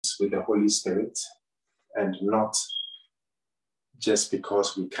with the Holy Spirit and not just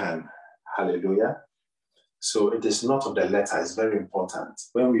because we can. Hallelujah. So it is not of the letter. It's very important.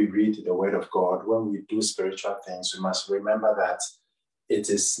 When we read the word of God, when we do spiritual things, we must remember that it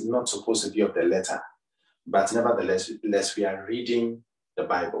is not supposed to be of the letter. But nevertheless, we are reading the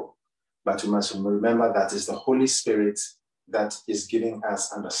Bible. But we must remember that it's the Holy Spirit that is giving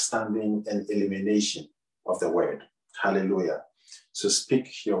us understanding and illumination of the word. Hallelujah. So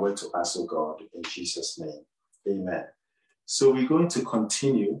speak your word to us, O God, in Jesus' name. Amen. So we're going to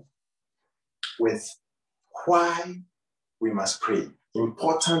continue with why we must pray.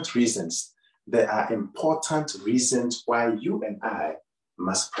 Important reasons. There are important reasons why you and I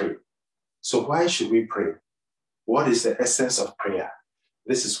must pray. So why should we pray? What is the essence of prayer?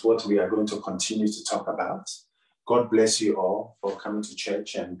 This is what we are going to continue to talk about. God bless you all for coming to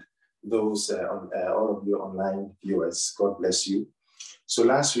church, and those all of you online viewers, God bless you. So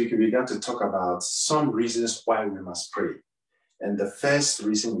last week we began to talk about some reasons why we must pray. And the first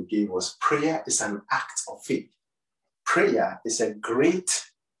reason we gave was prayer is an act of faith. Prayer is a great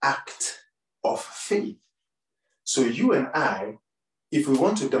act of faith. So you and I, if we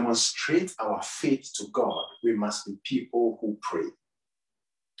want to demonstrate our faith to God, we must be people who pray.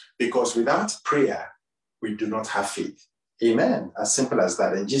 Because without prayer, we do not have faith. Amen. As simple as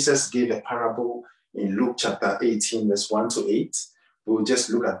that. And Jesus gave a parable in Luke chapter 18, verse 1 to 8. We'll just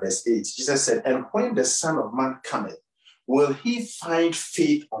look at verse 8. Jesus said, "And when the Son of Man cometh, will he find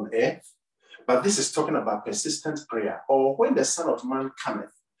faith on earth?" But this is talking about persistent prayer. Or when the Son of Man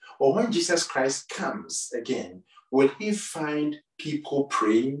cometh, or when Jesus Christ comes again, will he find people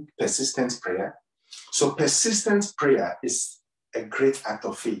praying persistent prayer? So persistent prayer is a great act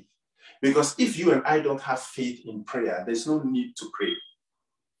of faith. Because if you and I don't have faith in prayer, there's no need to pray.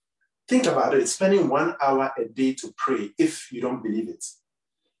 Think about it, spending 1 hour a day to pray if you don't believe it.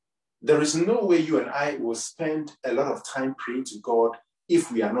 There is no way you and I will spend a lot of time praying to God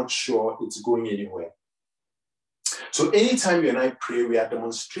if we are not sure it's going anywhere. So anytime you and I pray, we are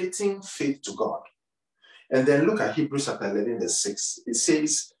demonstrating faith to God. And then look at Hebrews chapter 11, verse 6. It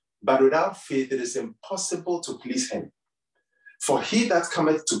says, "But without faith, it is impossible to please him. For he that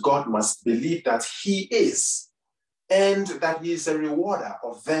cometh to God must believe that he is, and that he is a rewarder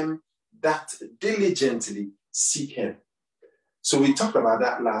of them that diligently seek him." So we talked about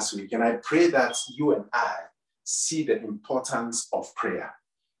that last week, and I pray that you and I see the importance of prayer,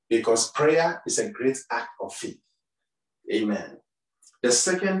 because prayer is a great act of faith. Amen. The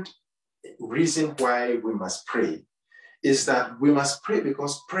second reason why we must pray is that we must pray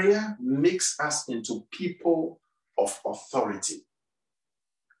because prayer makes us into people of authority.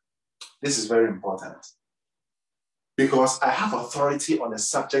 This is very important, because I have authority on a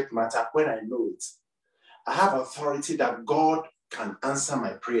subject matter when I know it. I have authority that God can answer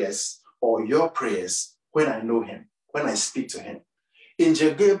my prayers or your prayers when I know him, when I speak to him.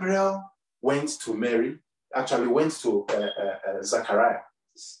 Angel Gabriel went to Mary, actually went to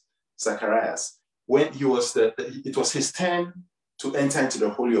Zacharias, when he was it was his turn to enter into the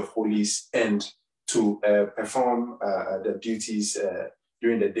Holy of Holies and to perform the duties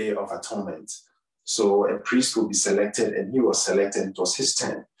during the Day of Atonement. So a priest will be selected, and he was selected. It was his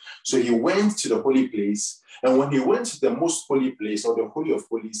turn. So he went to the holy place, and when he went to the most holy place, or the Holy of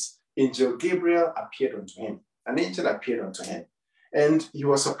Holies, Angel Gabriel appeared unto him. An angel appeared unto him, and he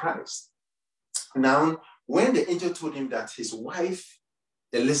was surprised. Now, when the angel told him that his wife,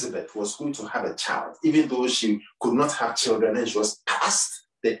 Elizabeth, was going to have a child, even though she could not have children and she was past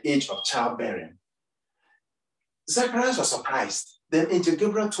the age of childbearing, Zacharias was surprised. Then Angel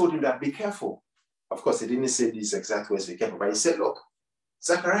Gabriel told him that, "Be careful." Of course, he didn't say these exact words, "be careful," but he said, "Look,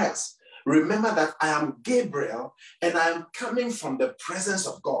 Zacharias, remember that I am Gabriel and I am coming from the presence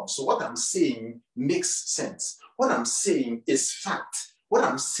of God." So what I'm saying makes sense. What I'm saying is fact. What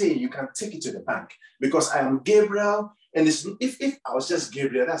I'm saying, you can take it to the bank, because I am Gabriel, and if I was just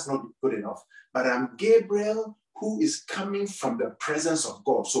Gabriel, that's not good enough. But I'm Gabriel who is coming from the presence of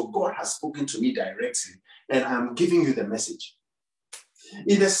God. So God has spoken to me directly, and I'm giving you the message.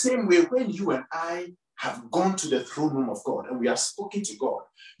 In the same way, when you and I have gone to the throne room of God and we have spoken to God,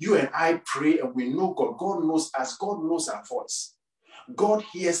 you and I pray and we know God. God knows us. God knows our voice. God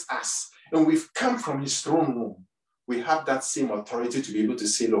hears us, and we've come from his throne room. We have that same authority to be able to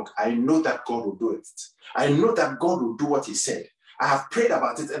say, "Look, I know that God will do it. I know that God will do what he said. I have prayed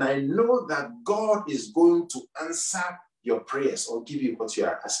about it, and I know that God is going to answer your prayers or give you what you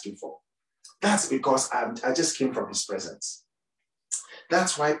are asking for." That's because I just came from his presence.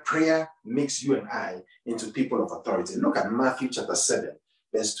 That's why prayer makes you and I into people of authority. Look at Matthew chapter 7,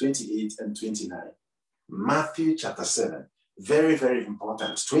 verse 28 and 29. Matthew chapter 7, Very, very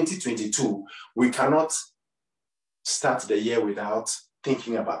important. 2022, we cannot start the year without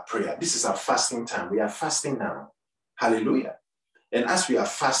thinking about prayer. This is our fasting time. We are fasting now. Hallelujah. And as we are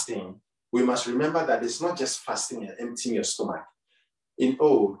fasting, we must remember that it's not just fasting and emptying your stomach.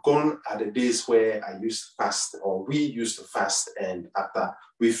 Gone are the days where I used to fast, or we used to fast, and after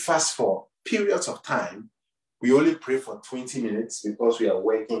we fast for periods of time, we only pray for 20 minutes because we are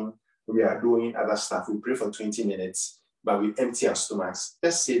working, we are doing other stuff. We pray for 20 minutes, but we empty our stomachs.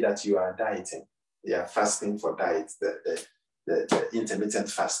 Let's say that you are dieting. You are fasting for diet, the intermittent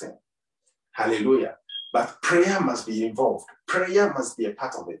fasting. Hallelujah. But prayer must be involved. Prayer must be a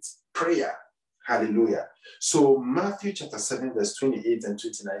part of it. Prayer. Hallelujah. So Matthew chapter 7, verse 28 and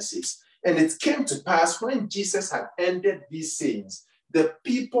 29 says, and it came to pass when Jesus had ended these sayings, the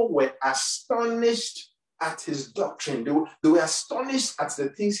people were astonished at his doctrine. They were astonished at the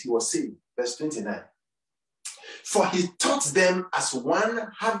things he was saying. Verse 29. For he taught them as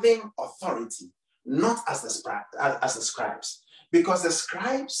one having authority, not as the scribes. Because the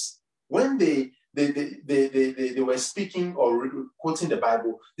scribes, when they were speaking or quoting the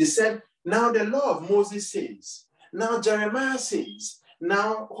Bible, they said, now the law of Moses says, now Jeremiah says,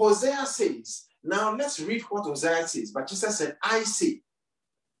 now Hosea says, now let's read what Hosea says. But Jesus said, I say.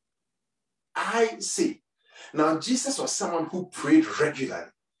 I say. Now Jesus was someone who prayed regularly.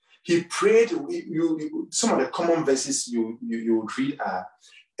 He prayed, some of the common verses you would read are,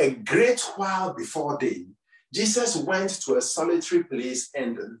 a great while before day, Jesus went to a solitary place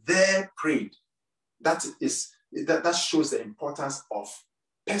and there prayed. That shows the importance of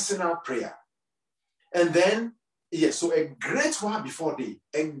personal prayer. And then, so a great while before day,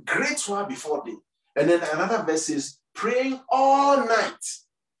 a great while before day. And then another verse is praying all night.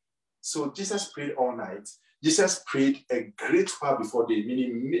 So Jesus prayed all night. Jesus prayed a great while before day,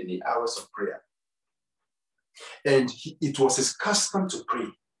 meaning many hours of prayer. And it was his custom to pray.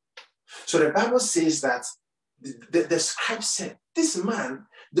 So the Bible says that the scribe said, this man,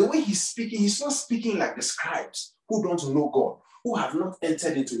 the way he's speaking, he's not speaking like the scribes who don't know God, who have not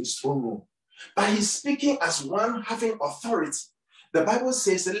entered into his throne room. But he's speaking as one having authority. The Bible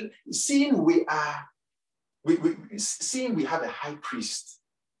says that seeing we have a high priest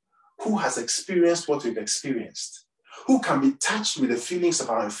who has experienced what we've experienced, who can be touched with the feelings of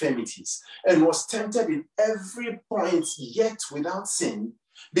our infirmities, and was tempted in every point, yet without sin,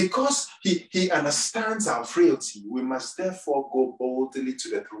 because he understands our frailty, we must therefore go boldly to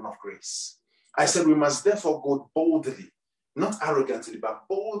the throne of grace. I said we must therefore go boldly, not arrogantly, but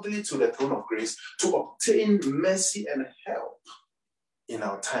boldly to the throne of grace to obtain mercy and help in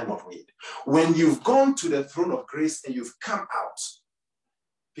our time of need. When you've gone to the throne of grace and you've come out,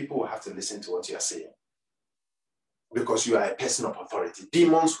 people will have to listen to what you are saying because you are a person of authority.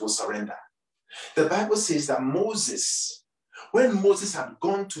 Demons will surrender. The Bible says that when Moses had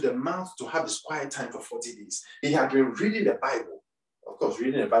gone to the mount to have his quiet time for 40 days, he had been reading the Bible. Of course,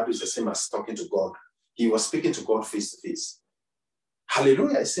 reading the Bible is the same as talking to God. He was speaking to God face to face.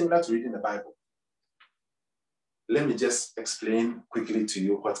 Hallelujah is similar to reading the Bible. Let me just explain quickly to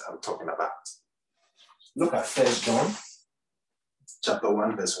you what I'm talking about. Look at 1 John chapter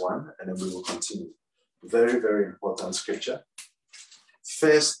 1, verse 1, and then we will continue. Very, very important scripture.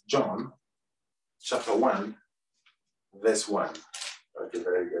 1 John chapter 1, verse 1. Okay,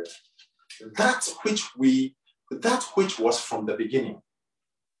 very good. That which was from the beginning,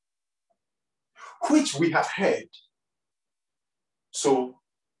 which we have heard. So,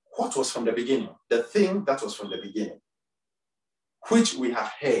 what was from the beginning? The thing that was from the beginning, which we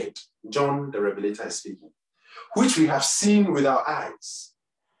have heard. John the Revelator is speaking. Which we have seen with our eyes,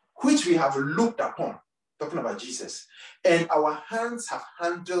 which we have looked upon, talking about Jesus, and our hands have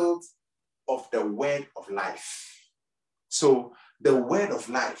handled of the word of life. So the word of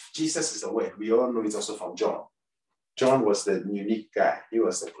life, Jesus is the word. We all know it also from John. John was the unique guy. He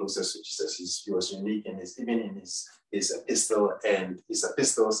was the closest to Jesus. He was unique in his epistle and his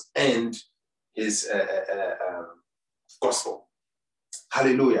epistles and his gospel.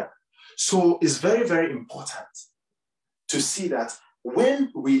 Hallelujah. So it's very, very important to see that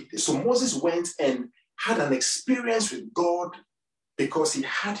so Moses went and had an experience with God because he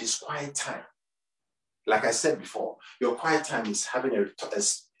had his quiet time. Like I said before, your quiet time is having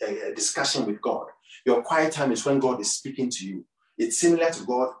a discussion with God. Your quiet time is when God is speaking to you. It's similar to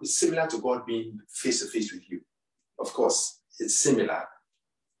God. It's similar to God being face to face with you. Of course, it's similar,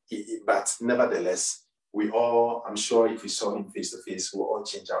 but nevertheless, I'm sure if we saw him face to face, we'll all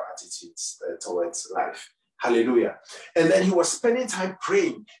change our attitudes towards life. Hallelujah. And then he was spending time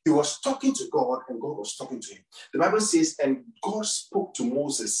praying. He was talking to God and God was talking to him. The Bible says, and God spoke to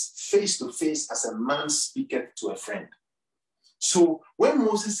Moses face to face as a man speaketh to a friend. So when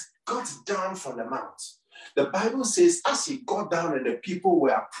Moses got down from the mount, the Bible says as he got down and the people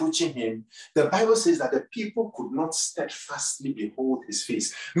were approaching him, the Bible says that the people could not steadfastly behold his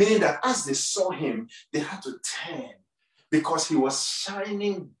face. Meaning that as they saw him, they had to turn because he was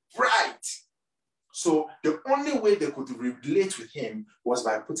shining bright. So the only way they could relate with him was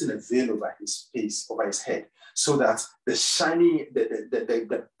by putting a veil over his face, over his head, so that the shining,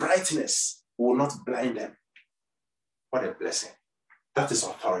 the brightness will not blind them. What a blessing. That is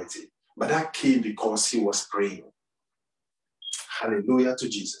authority. But that came because he was praying. Hallelujah to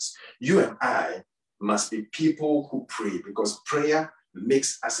Jesus. You and I must be people who pray, because prayer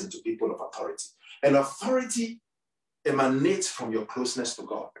makes us into people of authority. And authority emanates from your closeness to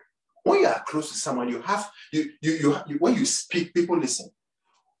God. When you are close to someone, when you speak, people listen.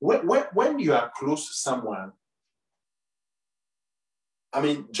 When you are close to someone,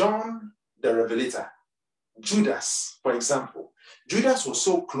 John the Revelator, Judas, for example, Judas was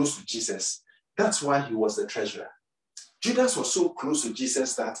so close to Jesus. That's why he was the treasurer. Judas was so close to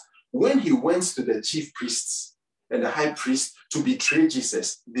Jesus that when he went to the chief priests and the high priest to betray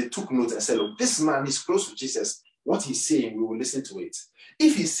Jesus, they took note and said, look, this man is close to Jesus. What he's saying, we will listen to it.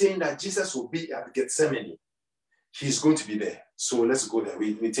 If he's saying that Jesus will be at Gethsemane, he's going to be there. So let's go there.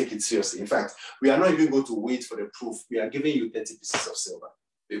 We take it seriously. In fact, we are not even going to wait for the proof. We are giving you 30 pieces of silver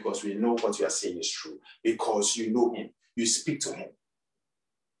because we know what you are saying is true, because you know him. You speak to him.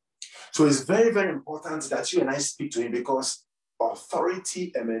 So it's very, very important that you and I speak to him, because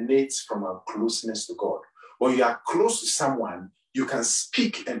authority emanates from our closeness to God. When you are close to someone, you can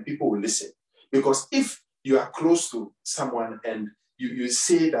speak and people will listen. Because if you are close to someone and you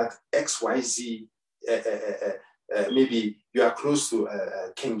say that XYZ, maybe you are close to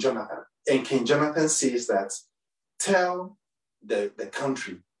King Jonathan, and King Jonathan says that, tell the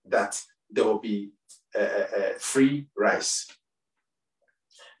country that there will be free rice.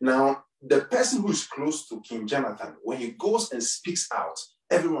 Now, the person who is close to King Jonathan, when he goes and speaks out,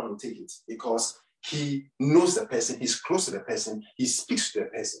 everyone will take it, because he knows the person, he's close to the person, he speaks to the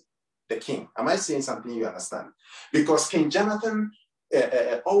person, the king. Am I saying something you understand? Because King Jonathan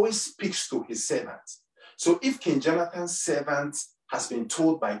always speaks to his servant. So if King Jonathan's servant has been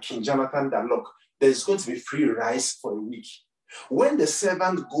told by King Jonathan that, look, there's going to be free rice for a week, when the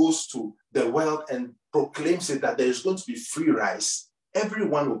servant goes to the world and proclaims it that there is going to be free rice,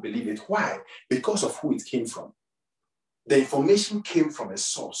 everyone will believe it. Why? Because of who it came from. The information came from a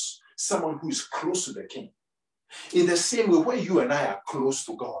source, someone who is close to the king. In the same way, when you and I are close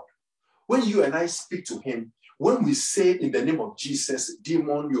to God, when you and I speak to him, when we say in the name of Jesus,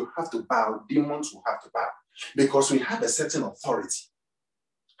 demon, you have to bow, demons will have to bow, because we have a certain authority.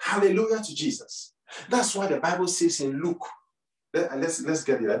 Hallelujah to Jesus. That's why the Bible says in Luke, let's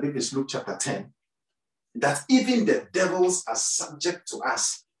get it, I believe it's Luke chapter 10, that even the devils are subject to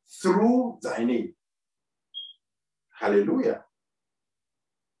us through thy name. Hallelujah.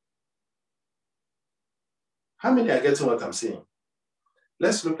 How many are getting what I'm saying?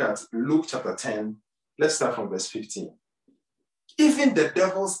 Let's look at Luke chapter 10. Let's start from verse 15. Even the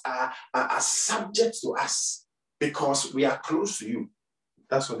devils are subject to us because we are close to you.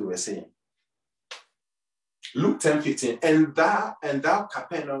 That's what they were saying. Luke 10:15. And thou,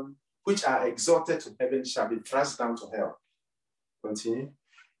 Capernaum, which are exalted to heaven, shall be thrust down to hell. Continue.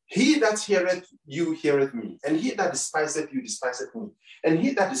 He that heareth you heareth me, and he that despiseth you despiseth me, and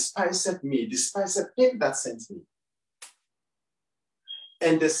he that despiseth me despiseth him that sent me.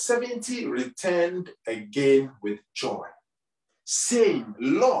 And the 70 returned again with joy, saying,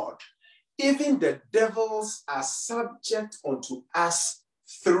 Lord, even the devils are subject unto us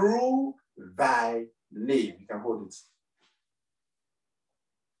through thy name. You can hold it.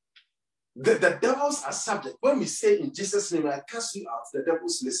 The devils are subject. When we say in Jesus' name, I cast you out, the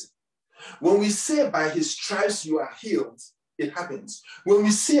devils listen. When we say by his stripes you are healed, it happens. When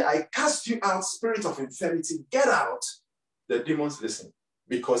we say I cast you out, spirit of infirmity, get out, the demons listen,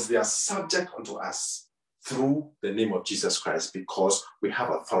 because they are subject unto us through the name of Jesus Christ, because we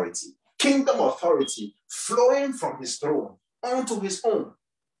have authority. Kingdom authority flowing from his throne onto his own.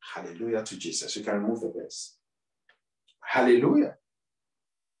 Hallelujah to Jesus. You can remove the verse. Hallelujah.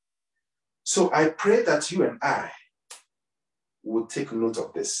 So I pray that you and I will take note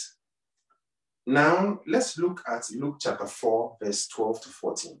of this. Now, let's look at Luke chapter 4, verse 12 to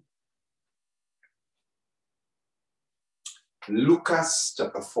 14. Lucas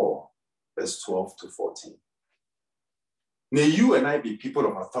chapter 4, verse 12 to 14. May you and I be people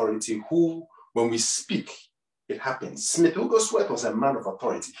of authority who, when we speak, it happens. Smith Wigglesworth was a man of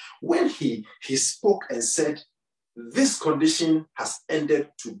authority. When he spoke and said, this condition has ended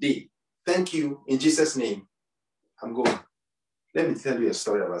today. Thank you, in Jesus' name, I'm going. Let me tell you a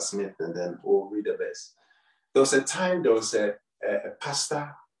story about Smith, and then we'll read the verse. There was a time, there was a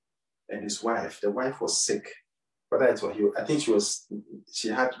pastor and his wife. The wife was sick. Whether it was I think she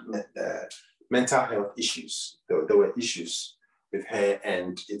had mental health issues. There were issues with her,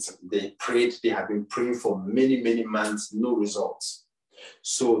 and they had been praying for many, many months, no results.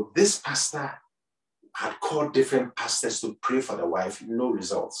 So this pastor had called different pastors to pray for the wife, no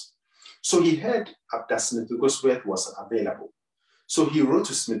results. So he heard that Smith Wigglesworth was available. So he wrote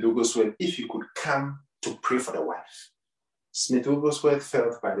to Smith Wigglesworth if he could come to pray for the wife. Smith Wigglesworth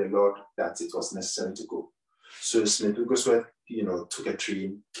felt by the Lord that it was necessary to go. So Smith Wigglesworth, took a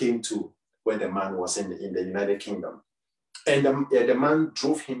train, came to where the man was in the United Kingdom. And the man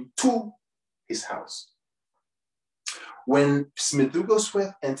drove him to his house. When Smith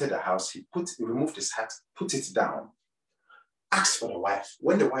Wigglesworth entered the house, he removed his hat, put it down, asked for the wife.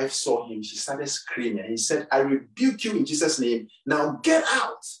 When the wife saw him, she started screaming. He said, "I rebuke you in Jesus' name. Now get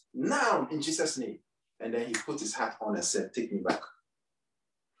out, now in Jesus' name." And then he put his hat on and said, "Take me back."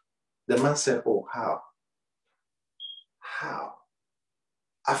 The man said, "Oh, how? How?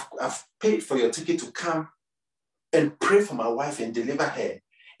 I've paid for your ticket to come and pray for my wife and deliver her.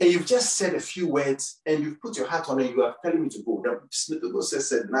 And you've just said a few words and you've put your hat on and you are telling me to go." The Smith Wigglesworth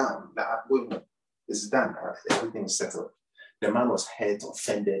said, "Now, I'm going home. It's done. Everything is settled." The man was hurt,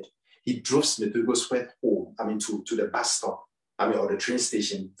 offended. He drove Smith Wigglesworth home, to the bus stop, or the train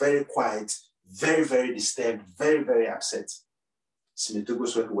station, very quiet, very, very disturbed, very, very upset. Smith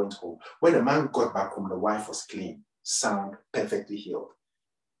Wigglesworth went home. When the man got back home, the wife was clean, sound, perfectly healed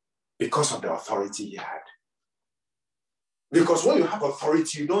because of the authority he had. Because when you have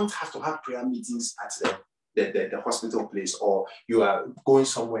authority, you don't have to have prayer meetings at the hospital place, or you are going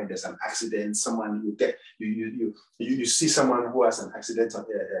somewhere and there's an accident. Someone you see someone who has an accident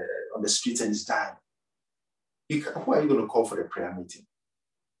on the street and is dying. Who are you going to call for the prayer meeting?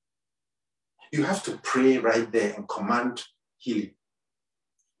 You have to pray right there and command healing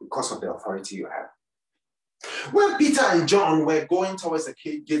because of the authority you have. When Peter and John were going towards the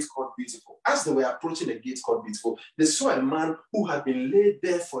gate called Beautiful, as they were approaching the gate called Beautiful, they saw a man who had been laid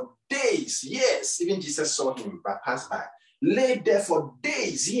there for days, years. Even Jesus saw him but passed by. Laid there for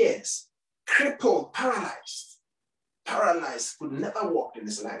days, years, crippled, paralyzed, could never walk in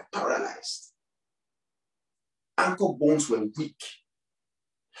his life, paralyzed. Ankle bones were weak.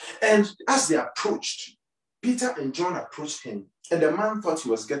 And as they approached, Peter and John approached him, and the man thought he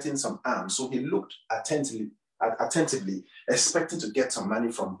was getting some alms, so he looked attentively, expecting to get some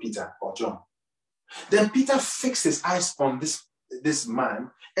money from Peter or John. Then Peter fixed his eyes on this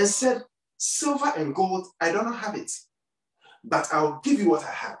man and said, "Silver and gold, I don't have it, but I'll give you what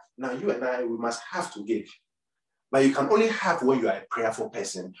I have." Now you and I, we must have to give. But you can only have when you are a prayerful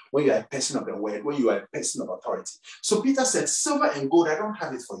person, when you are a person of the word, when you are a person of authority. So Peter said, "Silver and gold, I don't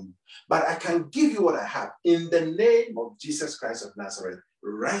have it for you, but I can give you what I have. In the name of Jesus Christ of Nazareth,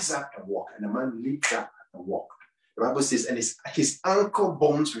 rise up and walk." And the man leaped up and walked. The Bible says, and his ankle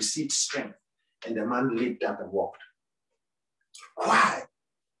bones received strength, and the man leaped up and walked. Why?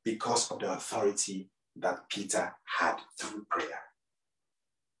 Because of the authority that Peter had through prayer.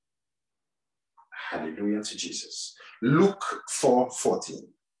 Hallelujah to Jesus. Luke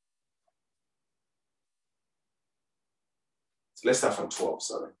 4:14. Let's start from 12,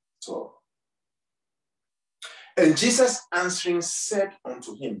 12. "And Jesus answering said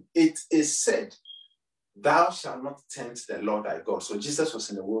unto him, It is said, Thou shalt not tempt the Lord thy God." So Jesus was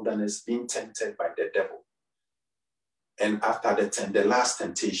in the wilderness being tempted by the devil. And after the last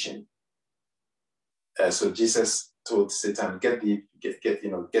temptation, so Jesus told Satan, get thee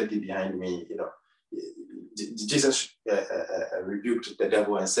behind me. Jesus rebuked the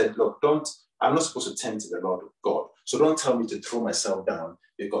devil and said, "Look, I'm not supposed to tempt the Lord God. So don't tell me to throw myself down,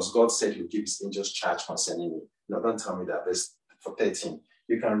 because God said he'll give his angels charge concerning me. No, don't tell me that." Verse 13.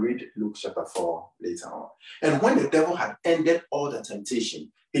 You can read Luke chapter 4 later on. "And when the devil had ended all the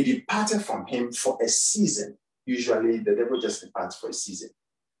temptation, he departed from him for a season." Usually the devil just departs for a season.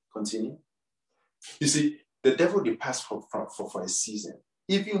 Continue. You see, the devil departs for a season.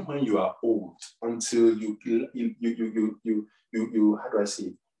 Even when you are old, until you how do I say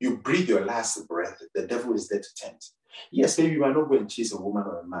it? You breathe your last breath, the devil is there to tempt. Yes, maybe you are not going to chase a woman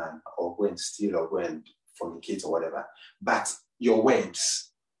or a man, or go and steal, or go and fornicate or whatever. But your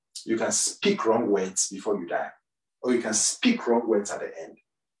words, you can speak wrong words before you die, or you can speak wrong words at the end.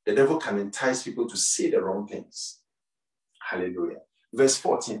 The devil can entice people to say the wrong things. Hallelujah. Verse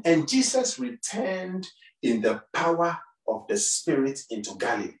 14. "And Jesus returned in the power of the Spirit into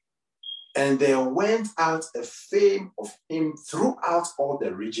Galilee. And there went out a fame of him throughout all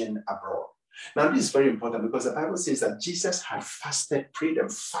the region abroad. Now, this is very important because the Bible says that Jesus had fasted, prayed,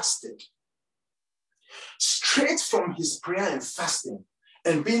 and fasted. Straight from his prayer and fasting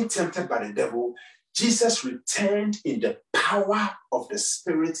and being tempted by the devil, Jesus returned in the power of the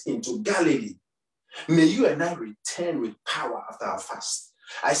Spirit into Galilee. May you and I return with power after our fast.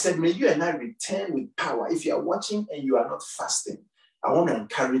 I said, may you and I return with power. If you are watching and you are not fasting, I want to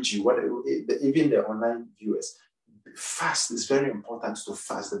encourage you, even the online viewers, fast is very important to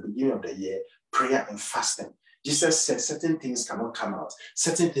fast. The beginning of the year, prayer and fasting. Jesus said certain things cannot come out.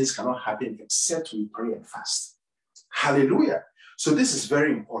 Certain things cannot happen except we pray and fast. Hallelujah. So this is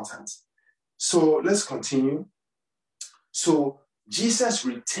very important. So let's continue. So Jesus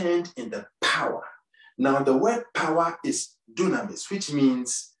returned in the power. Now the word power is dunamis, which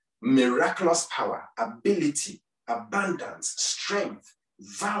means miraculous power, ability, abundance, strength,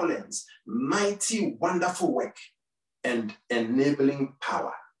 violence, mighty, wonderful work, and enabling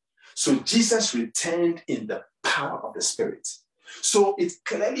power. So Jesus returned in the power of the Spirit. So it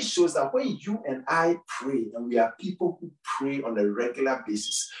clearly shows that when you and I pray, and we are people who pray on a regular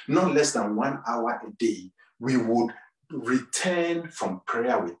basis, not less than 1 hour a day, we would return from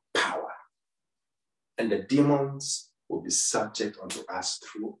prayer with power. And the demons will be subject unto us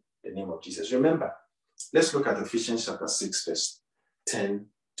through the name of Jesus. Remember, let's look at Ephesians chapter 6, verse 10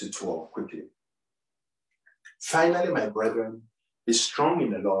 to 12 quickly. Finally, my brethren, be strong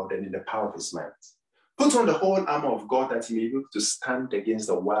in the Lord and in the power of his might. Put on the whole armor of God that he may be able to stand against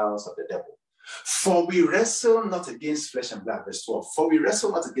the wiles of the devil. For we wrestle not against flesh and blood, verse 12. For we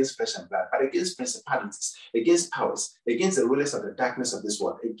wrestle not against flesh and blood, but against principalities, against powers, against the rulers of the darkness of this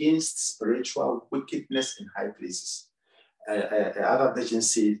world, against spiritual wickedness in high places. Other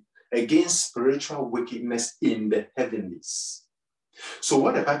versions say, against spiritual wickedness in the heavenlies. So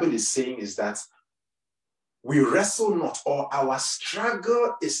what the Bible is saying is that we wrestle not, or our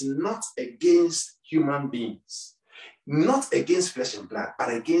struggle is not against human beings, not against flesh and blood,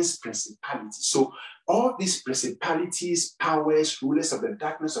 but against principalities. So all these principalities, powers, rulers of the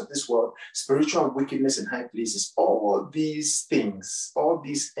darkness of this world, spiritual wickedness in high places, all these things, all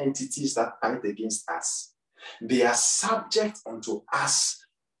these entities that fight against us, they are subject unto us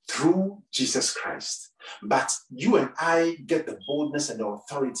through Jesus Christ. But you and I get the boldness and the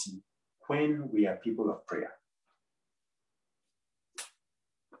authority when we are people of prayer.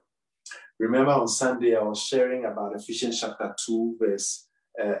 Remember on Sunday, I was sharing about Ephesians chapter 2, verse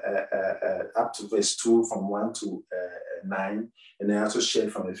up to verse 2 from 1 to 9. And I also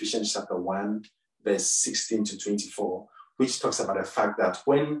shared from Ephesians chapter 1, verse 16 to 24, which talks about the fact that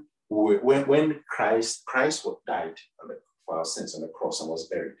when Christ died for our sins on the cross and was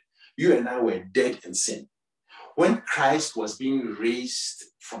buried, you and I were dead in sin. When Christ was being raised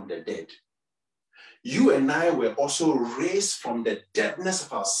from the dead, you and I were also raised from the deadness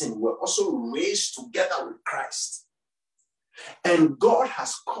of our sin. We were also raised together with Christ. And God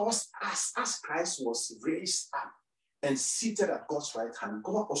has caused us, as Christ was raised up and seated at God's right hand,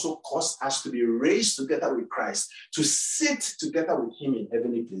 God also caused us to be raised together with Christ, to sit together with him in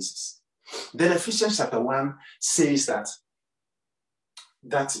heavenly places. Then Ephesians chapter 1 says that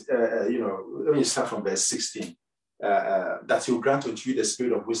let me start from verse 16. That he will grant unto you the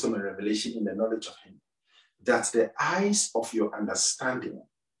spirit of wisdom and revelation in the knowledge of him, that the eyes of your understanding,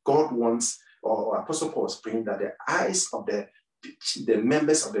 God wants, or Apostle Paul is praying that the eyes of the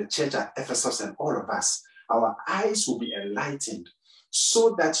members of the church at Ephesus and all of us, our eyes will be enlightened,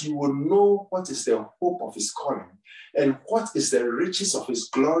 so that you will know what is the hope of his calling and what is the riches of his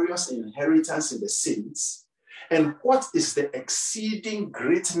glorious inheritance in the saints, and what is the exceeding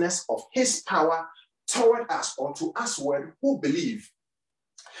greatness of his power toward us, or to us who believe,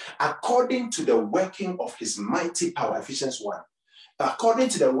 according to the working of his mighty power, Ephesians 1, according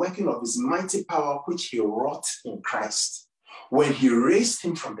to the working of his mighty power, which he wrought in Christ, when he raised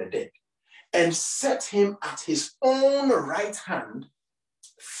him from the dead, and set him at his own right hand,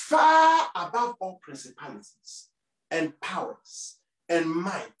 far above all principalities, and powers, and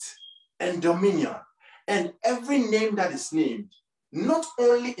might, and dominion, and every name that is named, not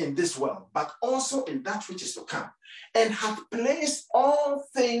only in this world, but also in that which is to come, and hath placed all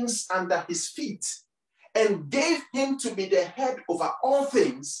things under his feet, and gave him to be the head over all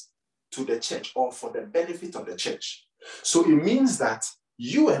things to the church, or for the benefit of the church. So it means that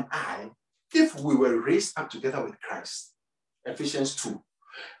you and I, if we were raised up together with Christ, Ephesians 2,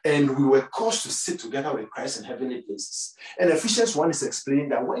 and we were caused to sit together with Christ in heavenly places. And Ephesians 1 is explaining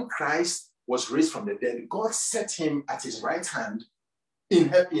that when Christ was raised from the dead, God set him at his right hand in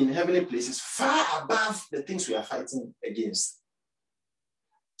heavenly places, far above the things we are fighting against.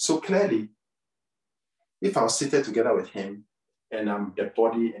 So clearly, if I was seated together with him, and I'm the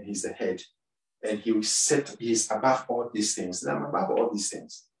body and he's the head, And he said he's above all these things. And I'm above all these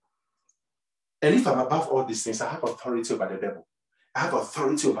things. And if I'm above all these things, I have authority over the devil. I have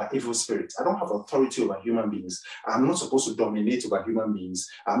authority over evil spirits. I don't have authority over human beings. I'm not supposed to dominate over human beings.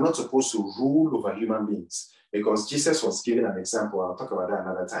 I'm not supposed to rule over human beings. Because Jesus was giving an example, I'll talk about that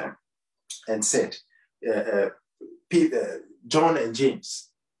another time, and said, John and James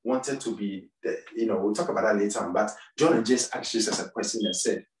wanted to be, we'll talk about that later on, but John and James asked Jesus a question and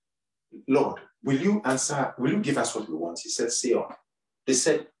said, Lord, will you give us what we want? He said, say on. They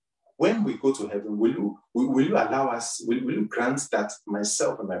said, when we go to heaven, will you allow us, will you grant that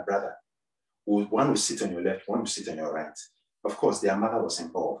myself and my brother, one will sit on your left, one will sit on your right? Of course, their mother was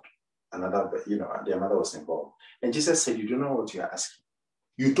involved. Their mother was involved. And Jesus said, you don't know what you are asking.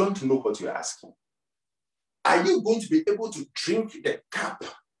 You don't know what you are asking. Are you going to be able to drink the cup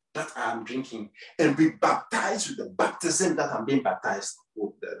that I am drinking and be baptized with the baptism that I'm being baptized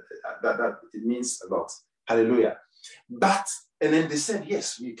with? That it means a lot. Hallelujah. And then they said,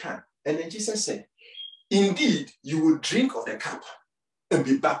 yes, we can. And then Jesus said, indeed, you will drink of the cup and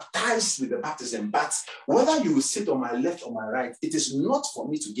be baptized with the baptism. But whether you will sit on my left or my right, it is not for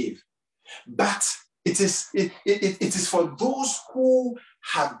me to give. But it is for those who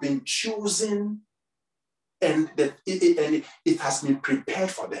have been chosen, and it has been prepared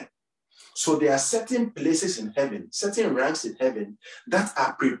for them. So there are certain places in heaven, certain ranks in heaven that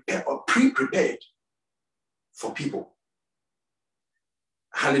are prepared or pre-prepared for people.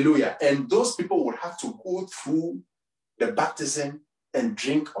 Hallelujah. And those people will have to go through the baptism and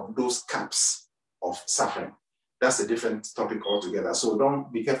drink of those cups of suffering. That's a different topic altogether. So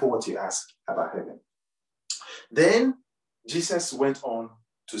don't be careful what you ask about heaven. Then Jesus went on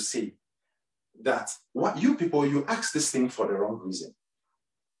to say that what you people, you ask this thing for the wrong reason.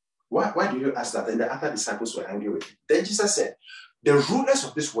 Why do you ask that? And the other disciples were angry with him. Then Jesus said, the rulers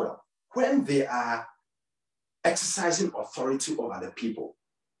of this world, when they are exercising authority over the people,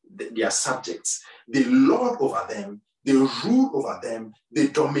 their subjects, they lord over them, they rule over them, they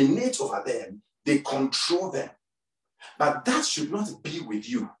dominate over them, they control them. But that should not be with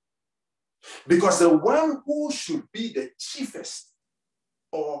you. Because the one who should be the chiefest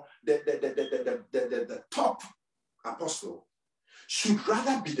or the top apostle should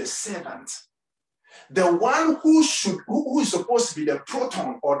rather be the servant. The one who is supposed to be the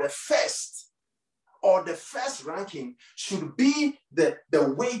proton or the first ranking should be the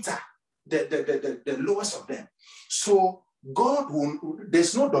waiter, the lowest of them. So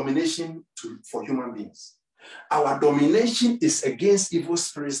there's no domination for human beings. Our domination is against evil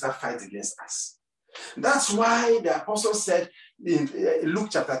spirits that fight against us. That's why the apostle said in Luke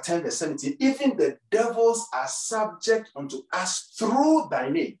chapter 10, verse 17, even the devils are subject unto us through thy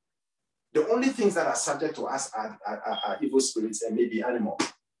name. The only things that are subject to us are evil spirits and maybe animals.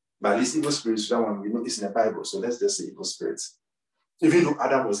 But at least evil spirits, that one we know is in the Bible, so let's just say evil spirits. Even though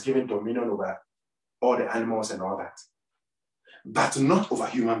Adam was given dominion over all the animals and all that, but not over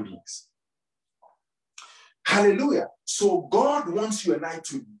human beings. Hallelujah. So God wants you and I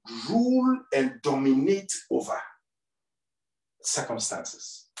to rule and dominate over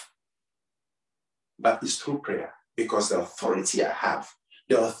circumstances. But it's through prayer, because the authority I have,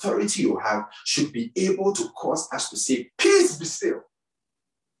 the authority you have should be able to cause us to say, peace be still.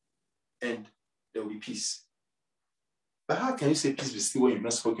 And there will be peace. But how can you say peace be still when you've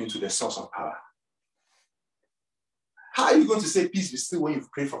not spoken to the source of power? How are you going to say peace be still when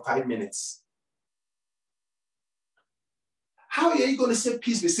you've prayed for 5 minutes? How are you going to say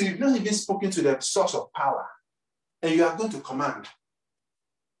peace be still? You've not even spoken to the source of power, and you are going to command.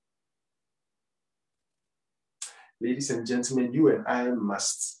 Ladies and gentlemen, you and I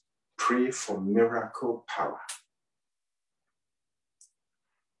must pray for miracle power.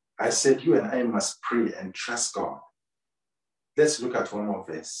 I said you and I must pray and trust God. Let's look at one more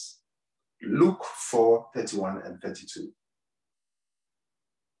verse. Luke 4:31 and 32.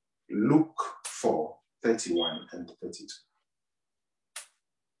 Luke 4:31 and 32.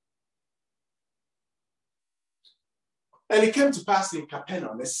 And it came to pass in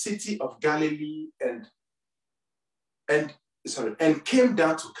Capernaum, a city of Galilee, and came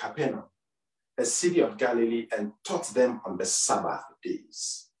down to Capernaum, a city of Galilee, and taught them on the Sabbath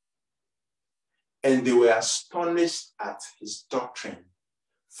days. And they were astonished at his doctrine,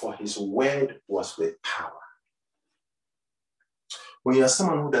 for his word was with power. When you are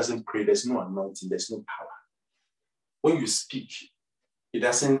someone who doesn't pray, there's no anointing, there's no power. When you speak, it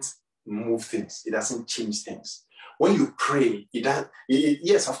doesn't move things, it doesn't change things. When you pray,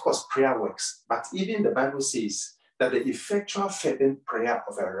 yes, of course, prayer works. But even the Bible says that the effectual fervent prayer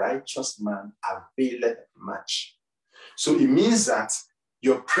of a righteous man availeth much. So it means that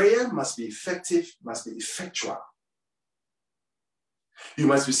Your prayer must be effective, must be effectual. You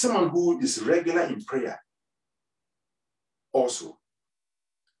must be someone who is regular in prayer also.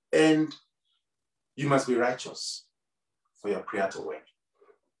 And you must be righteous for your prayer to work.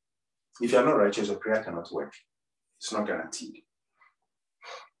 If you are not righteous, your prayer cannot work. It's not guaranteed.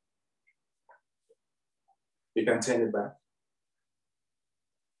 You can turn it back.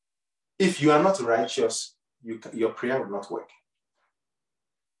 If you are not righteous, your prayer will not work.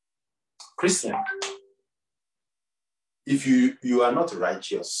 Christian, if you are not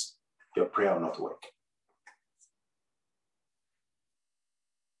righteous, your prayer will not work.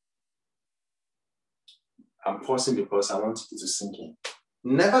 I'm pausing because I want you to sink in.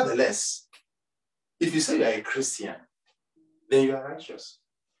 Nevertheless, if you say you are a Christian, then you are righteous.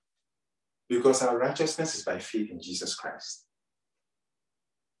 Because our righteousness is by faith in Jesus Christ.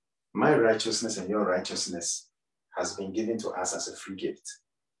 My righteousness and your righteousness has been given to us as a free gift.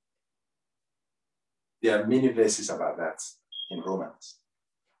 There are many verses about that in Romans.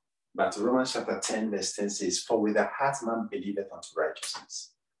 But Romans chapter 10 verse 10 says, "For with the heart man believeth unto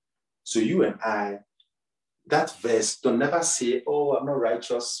righteousness." So you and I, that verse, don't never say, "Oh, I'm not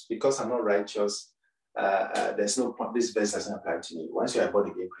righteous. Because I'm not righteous, there's no point. This verse doesn't apply to me." Once you are a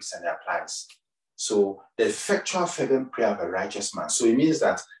born again Christian, it applies. So the effectual fervent prayer of a righteous man. So it means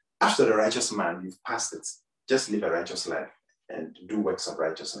that after the righteous man, you've passed it. Just live a righteous life and do works of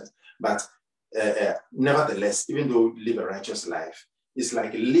righteousness. But nevertheless, even though you live a righteous life, it's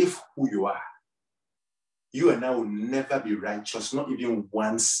like live who you are. You and I will never be righteous, not even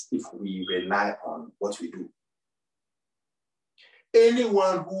once, if we rely on what we do.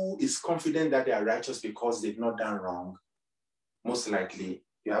 Anyone who is confident that they are righteous because they've not done wrong, most likely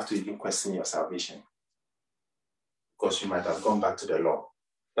you have to even question your salvation. Because you might have gone back to the law.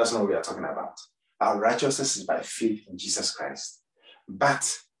 That's not what we are talking about. Our righteousness is by faith in Jesus Christ.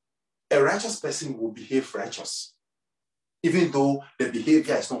 But a righteous person will behave righteous, even though the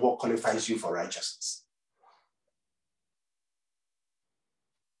behavior is not what qualifies you for righteousness.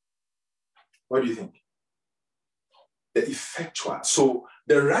 What do you think? The effectual. So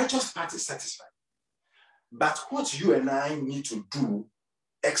the righteous part is satisfied. But what you and I need to do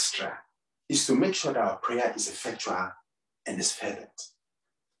extra is to make sure that our prayer is effectual and is fervent.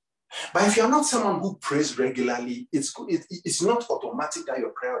 But if you're not someone who prays regularly, it's not automatic that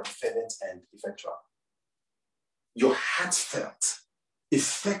your prayer will be fervent and effectual. Your heartfelt,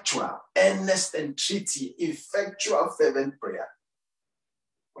 effectual, earnest, entreaty, effectual, fervent prayer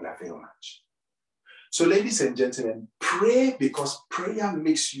will avail much. So, ladies and gentlemen, pray because prayer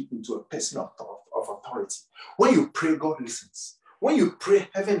makes you into a person of authority. When you pray, God listens. When you pray,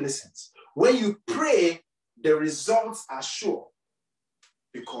 heaven listens. When you pray, the results are sure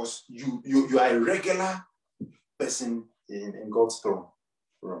because you are a regular person in God's throne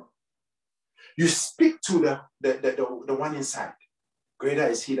room. You speak to the one inside. Greater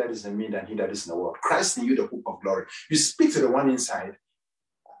is he that is in me than he that is in the world. Christ in you, the hope of glory. You speak to the one inside.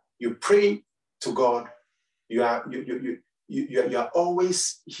 You pray to God. You are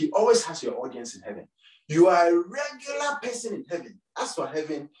always, he always has your audience in heaven. You are a regular person in heaven. As for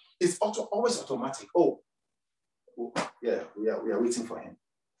heaven, it's always automatic. Oh, yeah, we are waiting for him.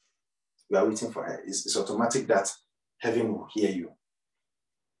 We are waiting for her. It's automatic that heaven will hear you.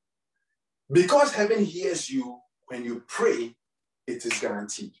 Because heaven hears you when you pray, it is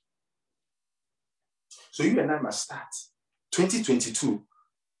guaranteed. So you and I must start. 2022,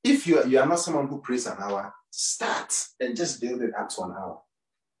 if you are not someone who prays an hour, start and just build it up to an hour.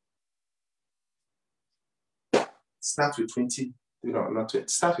 Start with 20, not 20,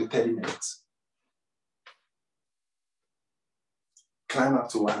 start with 30 minutes. Climb up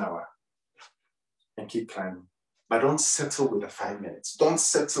to 1 hour and keep climbing. But don't settle with the 5 minutes. Don't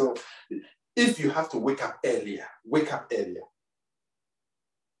settle. If you have to wake up earlier, wake up earlier.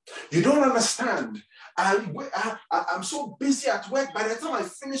 You don't understand. I'm so busy at work. By the time I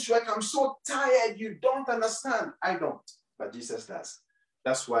finish work, I'm so tired. You don't understand. I don't. But Jesus does.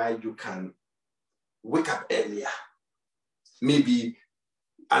 That's why you can wake up earlier. Maybe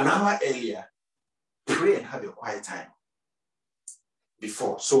an hour earlier. Pray and have your quiet time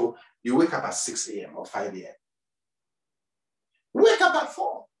before. So you wake up at 6 a.m. or 5 a.m. Wake up at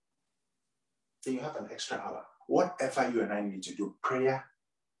 4. Then you have an extra hour. Whatever you and I need to do, prayer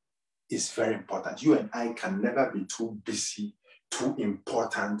is very important. You and I can never be too busy, too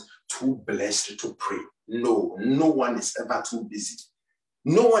important, too blessed to pray. No one is ever too busy.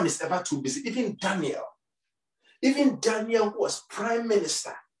 No one is ever too busy. Even Daniel who was prime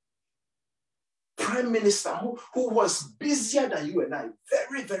minister who was busier than you and I,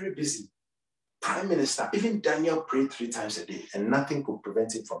 very, very busy. Prime Minister, even Daniel prayed 3 times a day and nothing could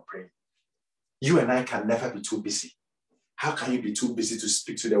prevent him from praying. You and I can never be too busy. How can you be too busy to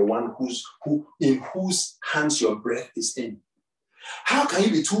speak to the one in whose hands your breath is in? How can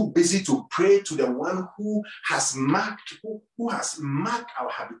you be too busy to pray to the one who has marked our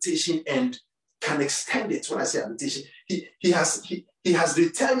habitation and can extend it? When I say habitation, he has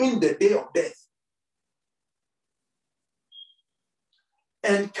determined the day of death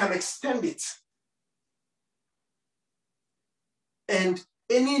and can extend it. And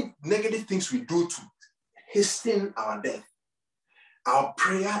any negative things we do to hasten our death, our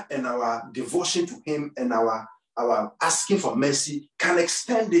prayer and our devotion to him and our asking for mercy can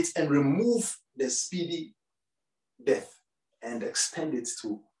extend it and remove the speedy death and extend it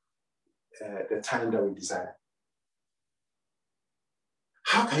to the time that we desire.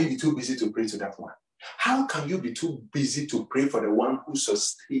 How can you be too busy to pray to that one? How can you be too busy to pray for the one who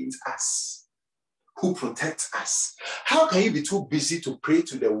sustains us, who protects us? How can you be too busy to pray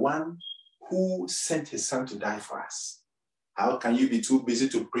to the one who sent his son to die for us? How can you be too busy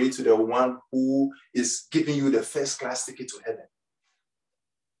to pray to the one who is giving you the first-class ticket to heaven?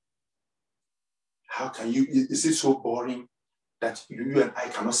 How can you, is it so boring that you and I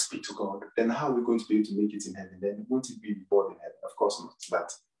cannot speak to God? Then how are we going to be able to make it in heaven? Then won't it be bored in heaven? Of course not.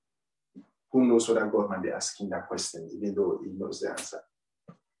 But who knows whether God might be asking that question, even though he knows the answer.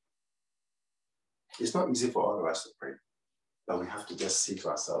 It's not easy for all of us to pray, but we have to just say to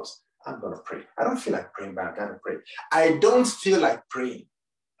ourselves, I'm going to pray. I don't feel like praying, but I'm going to pray. I don't feel like praying.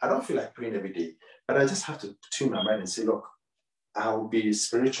 I don't feel like praying every day, but I just have to tune my mind and say, look, I'll be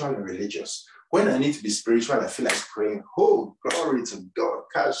spiritual and religious. When I need to be spiritual, I feel like praying. Oh, glory to God.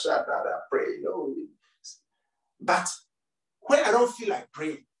 Pray. No. But when I don't feel like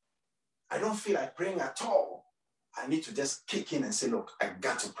praying, I don't feel like praying at all. I need to just kick in and say, look, I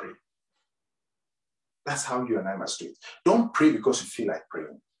got to pray. That's how you and I must do it. Don't pray because you feel like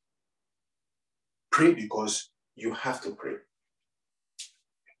praying. Pray because you have to pray.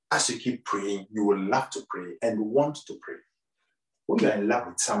 As you keep praying, you will love to pray and want to pray. When you are in love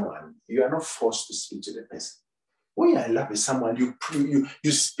with someone, you are not forced to speak to the person. When you are in love with someone, you pray,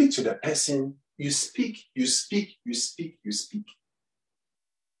 you speak to the person, you speak.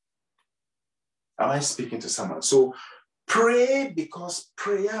 Am I speaking to someone? So pray because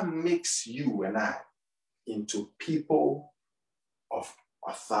prayer makes you and I into people of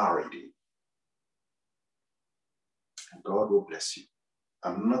authority. And God will bless you.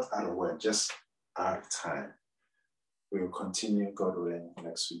 I'm not out of word, just out of time. We will continue, God willing,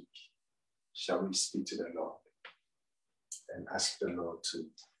 next week. Shall we speak to the Lord and ask the Lord to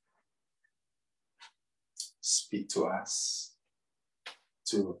speak to us,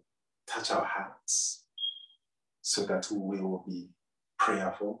 to touch our hearts, so that we will be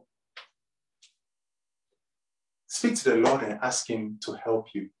prayerful. Speak to the Lord and ask him to help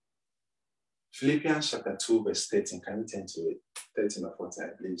you. Philippians chapter 2, verse 13. Can you turn to it? 13 or 14, I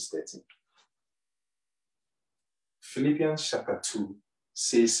believe it's 13. Philippians chapter 2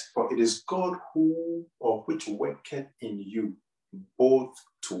 says, for it is God which worketh in you both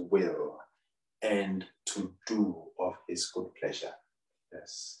to will and to do of his good pleasure.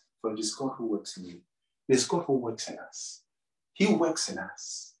 Yes. For it is God who works in you. It is God who works in us. He works in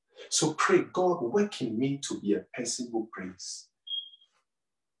us. So pray, God, work in me to be a person who prays.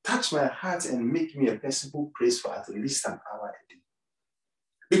 Touch my heart and make me a person who prays for at least an hour a day.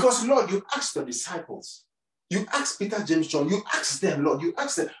 Because, Lord, you asked the disciples, you asked Peter, James, John, you asked them, Lord, you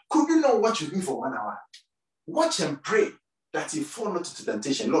asked them, could you not watch with me for 1 hour? Watch and pray that you fall not into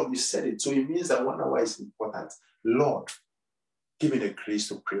temptation. Lord, you said it. So it means that 1 hour is important. Lord, give me the grace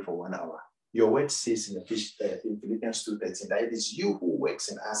to pray for 1 hour. Your word says in Philippians 2:13 that it is you who works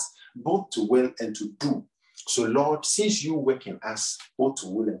in us both to will and to do. So, Lord, since you work in us both to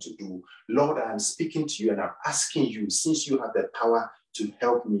will and to do, Lord, I'm speaking to you and I'm asking you, since you have the power to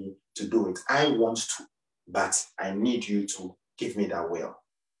help me to do it, I want to, but I need you to give me that will.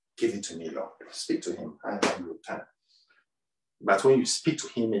 Give it to me, Lord. Speak to him. I have your time. But when you speak to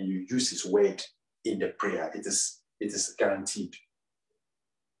him and you use his word in the prayer, it is guaranteed.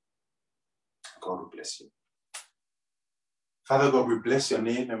 God will bless you. Father God, we bless your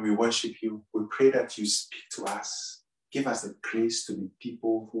name and we worship you. We pray that you speak to us. Give us the grace to be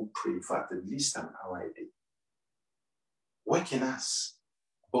people who pray for at least an hour a day. Work in us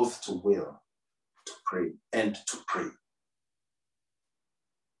both to will, to pray, and to pray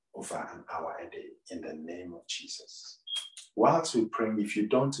over an hour a day in the name of Jesus. Whilst we pray, if you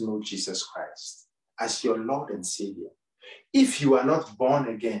don't know Jesus Christ as your Lord and Savior, if you are not born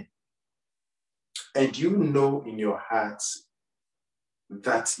again, and you know in your hearts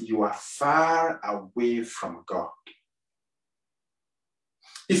that you are far away from God,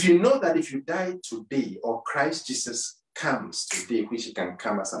 if you know that if you die today or Christ Jesus comes today, which he can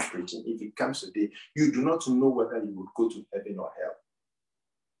come as I'm preaching, if he comes today, you do not know whether you would go to heaven or hell.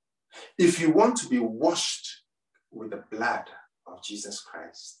 If you want to be washed with the blood of Jesus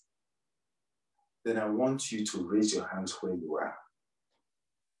Christ, then I want you to raise your hands where you are.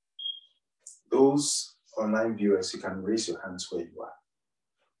 Those online viewers, you can raise your hands where you are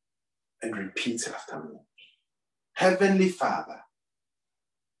and repeat after me. Heavenly Father,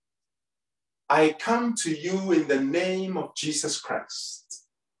 I come to you in the name of Jesus Christ.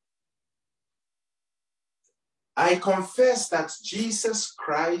 I confess that Jesus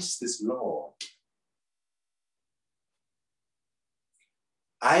Christ is Lord.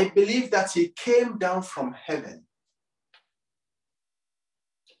 I believe that he came down from heaven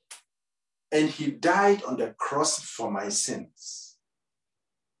and he died on the cross for my sins.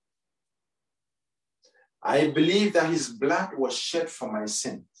 I believe that his blood was shed for my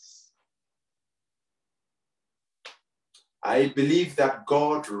sins. I believe that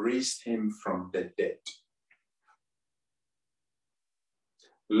God raised him from the dead.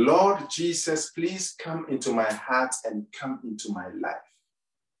 Lord Jesus, please come into my heart and come into my life.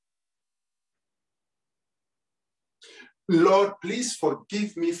 Lord, please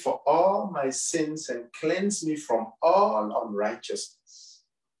forgive me for all my sins and cleanse me from all unrighteousness.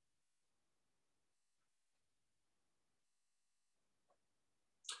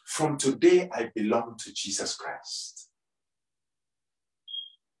 From today, I belong to Jesus Christ.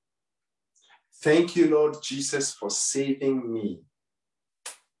 Thank you, Lord Jesus, for saving me.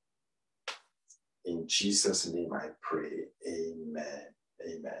 In Jesus' name I pray. Amen.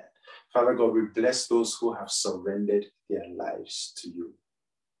 Amen. Father God, we bless those who have surrendered their lives to you.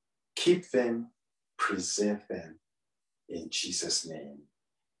 Keep them, preserve them. In Jesus' name.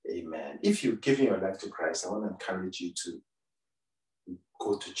 Amen. If you've given your life to Christ, I want to encourage you to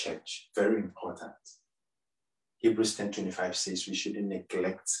go to church. Very important. Hebrews 10:25 says we shouldn't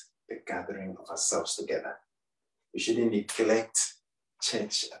neglect the gathering of ourselves together. We shouldn't neglect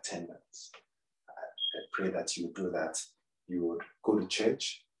church attendance. I pray that you would do that. You would go to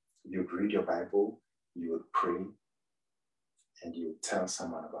church, you would read your Bible, you would pray, and you would tell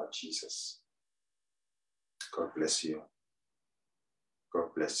someone about Jesus. God bless you. God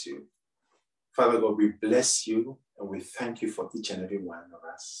bless you. Father God, we bless you and we thank you for each and every one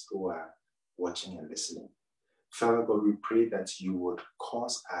of us who are watching and listening. Father God, we pray that you would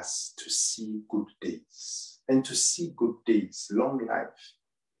cause us to see good days and to see good days, long life.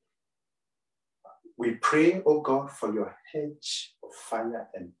 We pray, oh God, for your hedge of fire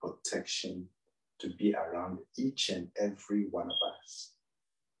and protection to be around each and every one of us.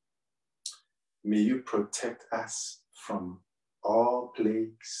 May you protect us from all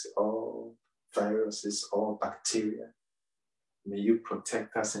plagues, all viruses, all bacteria. May you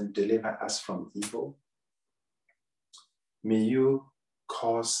protect us and deliver us from evil. May you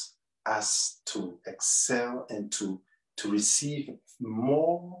cause us to excel and to receive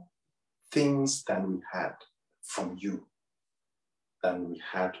more things than we had from you, than we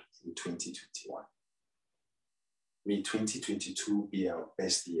had in 2021. May 2022 be our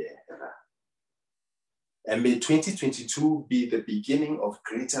best year ever. And may 2022 be the beginning of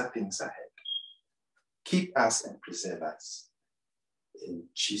greater things ahead. Keep us and preserve us. In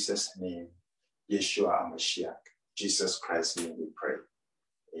Jesus' name, Yeshua HaMashiach, Jesus Christ's name we pray.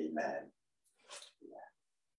 Amen.